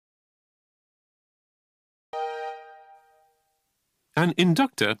An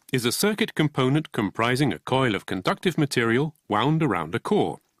inductor is a circuit component comprising a coil of conductive material wound around a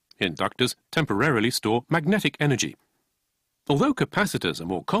core. Inductors temporarily store magnetic energy. Although capacitors are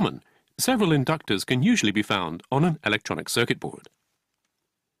more common, several inductors can usually be found on an electronic circuit board.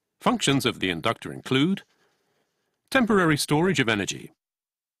 Functions of the inductor include temporary storage of energy,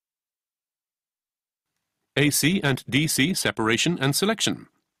 AC and DC separation and selection,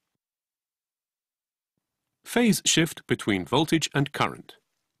 phase shift between voltage and current,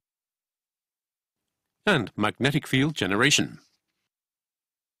 and magnetic field generation.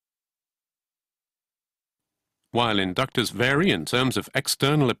 While inductors vary in terms of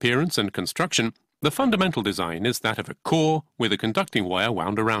external appearance and construction, the fundamental design is that of a core with a conducting wire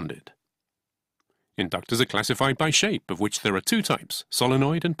wound around it. Inductors are classified by shape, of which there are two types,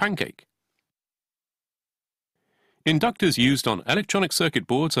 solenoid and pancake. Inductors used on electronic circuit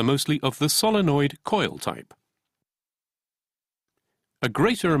boards are mostly of the solenoid coil type. A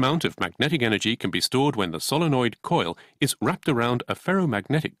greater amount of magnetic energy can be stored when the solenoid coil is wrapped around a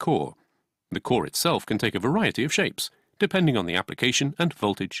ferromagnetic core. The core itself can take a variety of shapes, depending on the application and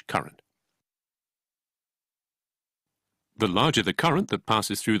voltage current. The larger the current that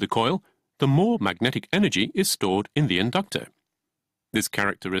passes through the coil, the more magnetic energy is stored in the inductor. This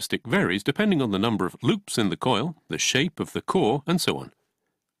characteristic varies depending on the number of loops in the coil, the shape of the core, and so on.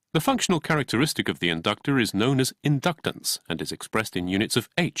 The functional characteristic of the inductor is known as inductance and is expressed in units of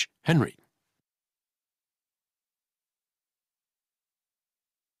H, Henry.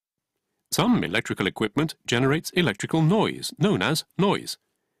 Some electrical equipment generates electrical noise, known as noise.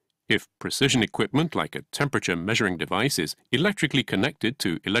 If precision equipment like a temperature measuring device is electrically connected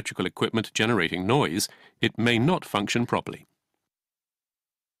to electrical equipment generating noise, it may not function properly.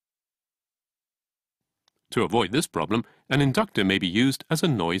 To avoid this problem, an inductor may be used as a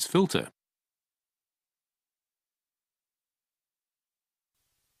noise filter.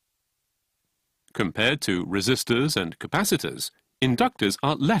 Compared to resistors and capacitors, inductors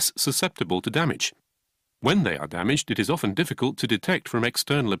are less susceptible to damage. When they are damaged, it is often difficult to detect from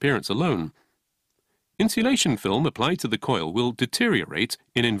external appearance alone. Insulation film applied to the coil will deteriorate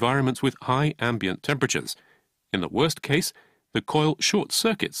in environments with high ambient temperatures. In the worst case, the coil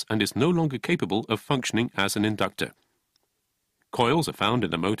short-circuits and is no longer capable of functioning as an inductor. Coils are found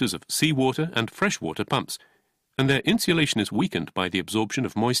in the motors of seawater and freshwater pumps, and their insulation is weakened by the absorption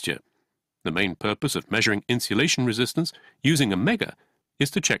of moisture. The main purpose of measuring insulation resistance using a mega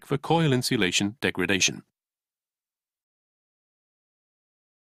is to check for coil insulation degradation.